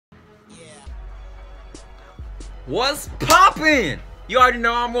What's poppin'? You already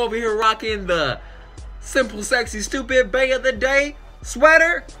know I'm over here rocking the simple, sexy, stupid bae of the day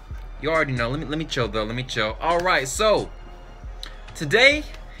sweater. You already know. Let me chill though. Let me chill. All right, so today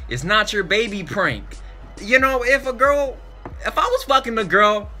is not your baby prank. You know, if I was fucking a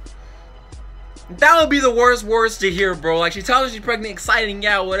girl, that would be the worst words to hear, bro. Like, she tells me she's pregnant, exciting,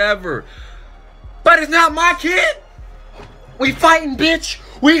 yeah, whatever. But it's not my kid. We fighting, bitch.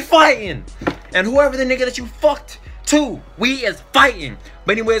 We fighting. And whoever the nigga that you fucked to, we is fighting.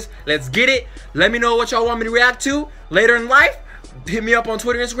 But anyways, let's get it. Let me know what y'all want me to react to later in life. Hit me up on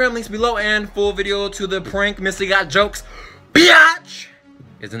Twitter, Instagram, links below, and full video to the prank MysticGotJokes biatch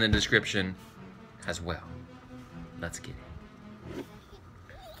is in the description as well. Let's get it.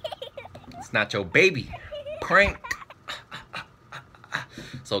 It's not your baby prank.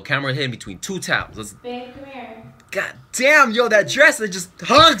 So camera hidden between two towels. Let's. Babe, come here. God damn, yo, that dress that just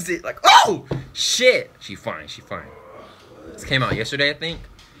hugs it. Like, oh shit. She fine, she fine. This came out yesterday, I think.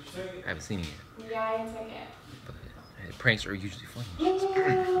 I haven't seen it yet. Yeah, I took it. But pranks are usually funny.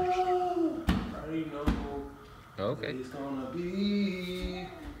 I already know. Okay. It's gonna be.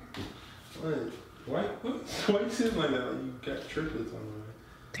 What? Why you sitting like that? Like you got triplets on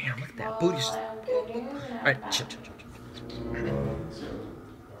the Damn, look at that booty. Alright, chill. So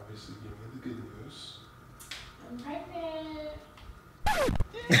obviously give me the good news. I'm pregnant.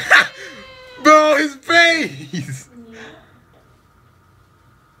 Bro, his face! Yeah.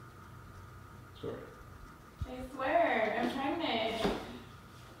 Sorry. I swear, I'm pregnant.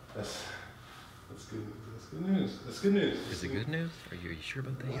 That's good news. That's good news. That's good news. Is it good news? Are you sure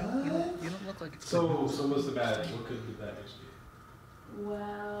about that? You don't look like it's So good news. what's the bad? What could the bad news be?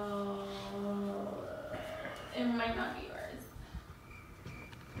 Well, it might not be yours.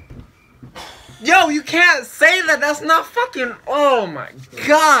 Yo, you can't say that. That's not fucking. Oh my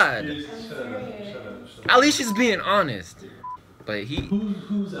god. Shut up. At least she's being honest. But he.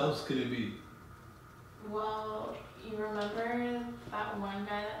 Whose else could it be? Well, you remember that one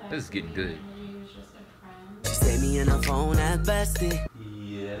guy that This is getting good. He was just a friend. She saved me in her phone at bestie.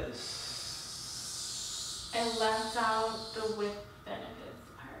 Yes. I left out the with benefits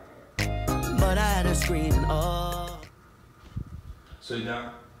part. But I had her screaming, oh. So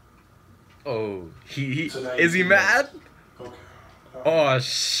now. Oh, he So now is he you- mad? Okay. Oh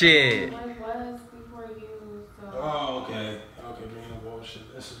shit. I was before you, so. Oh, okay. Okay, man,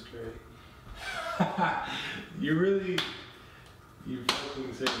 bullshit. This is great. You're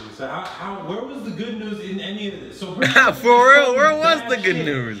fucking serious. So where was the good news in any of this? So For real, where was the good shit.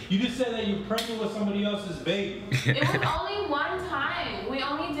 news? You just said that you're pregnant with somebody else's baby. It was only one time. We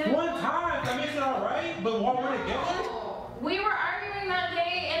only did it One time, that makes it alright, but while we're together? No. We were arguing that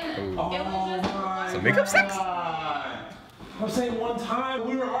day and it was just So makeup sex? I'm saying one time.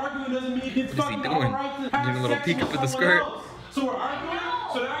 We were arguing doesn't mean it's What is he fucking doing? alright to Getting a have little sex peek with up at the someone skirt? else. So we're arguing? No.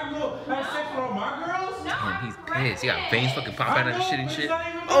 So that I can go have sex with all my girls? No, Damn, he's I'm pissed. He got veins fucking popping out of his shit and but shit. it's not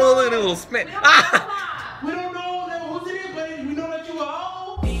even Oh, look at mine. that little spin. We don't Ah! We don't know that who's it is, but we know that you a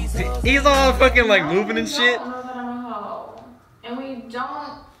hoe. He's all fucking like moving and We shit. don't know that I'm a hoe. And we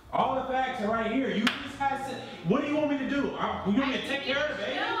don't. All the facts are right here. You just had to. What do you want me to do? You want me to take care of the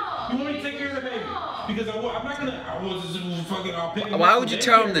baby? No. You want me to take care of the baby? No. Because I'm not gonna. I was just fucking. I'll pick him Why up would you from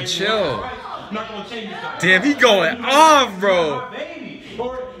tell him daycare, to baby. chill? I'm not gonna change this. Damn, he going off, bro. My baby.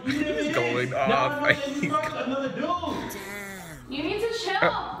 Or even if it is, going now off. I know that you fucked another dude. You need to chill.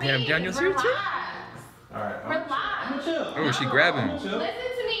 Damn, please. Daniel's here too? Relax. All right. Relax. I'm gonna chill. Oh, she grabbing. I'm gonna chill.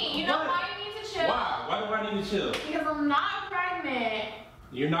 Listen to me. You know What? why you need to chill? Why? Why do I need to chill? Because I'm not pregnant.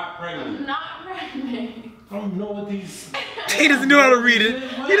 You're not pregnant. I'm not pregnant. I don't know what these. He doesn't know how to read it.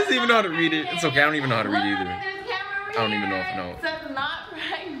 He doesn't even know how to read it. It's okay. I don't even know how to read Look, either. there's camera over I don't even know if here. I know. It says not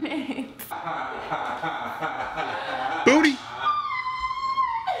pregnant. Booty.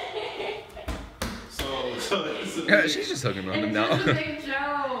 So She's just hugging on him It's now. just a big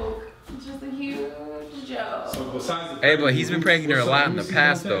joke. It's just a huge joke. So besides the Hey, but he's been pranking her a lot in the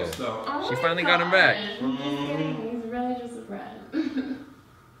past, though. Oh She my finally got him back. gosh. I'm just kidding. He's really just a friend.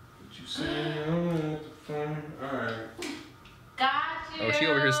 What you saying? Alright. Got you. Oh, she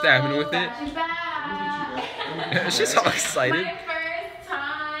over here stabbing with it. Got you back. She's all excited. My first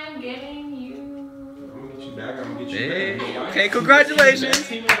time getting you. I'm gonna get you back. I'm gonna get you Hey, back. okay, congratulations.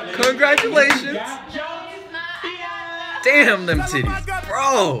 Congratulations. He's not. Damn them titties,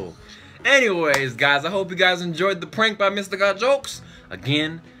 bro. Anyways, guys, I hope you guys enjoyed the prank by MysticGotJokes.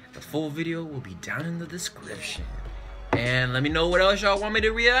 Again, the full video will be down in the description. And let me know what else y'all want me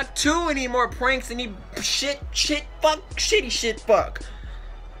to react to. Any more pranks, any shitty shit fuck.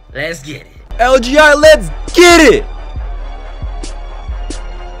 Let's get it. LGI, let's get it.